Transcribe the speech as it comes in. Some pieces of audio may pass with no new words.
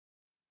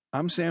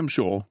I'm Sam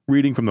Scholl,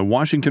 reading from the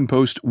Washington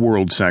Post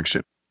World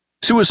section.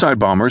 Suicide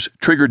Bombers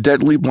Trigger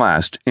Deadly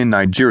Blast in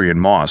Nigerian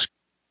Mosque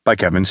by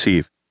Kevin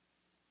Sieff.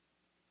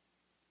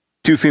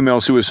 Two female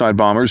suicide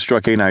bombers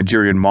struck a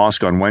Nigerian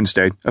mosque on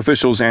Wednesday,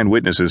 officials and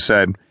witnesses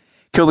said,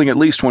 killing at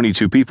least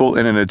 22 people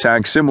in an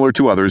attack similar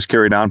to others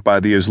carried out by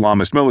the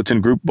Islamist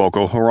militant group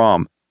Boko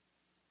Haram.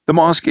 The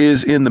mosque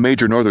is in the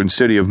major northern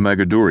city of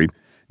Maiduguri,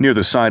 near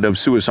the site of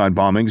suicide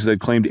bombings that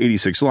claimed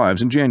 86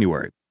 lives in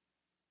January.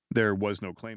 There was no claim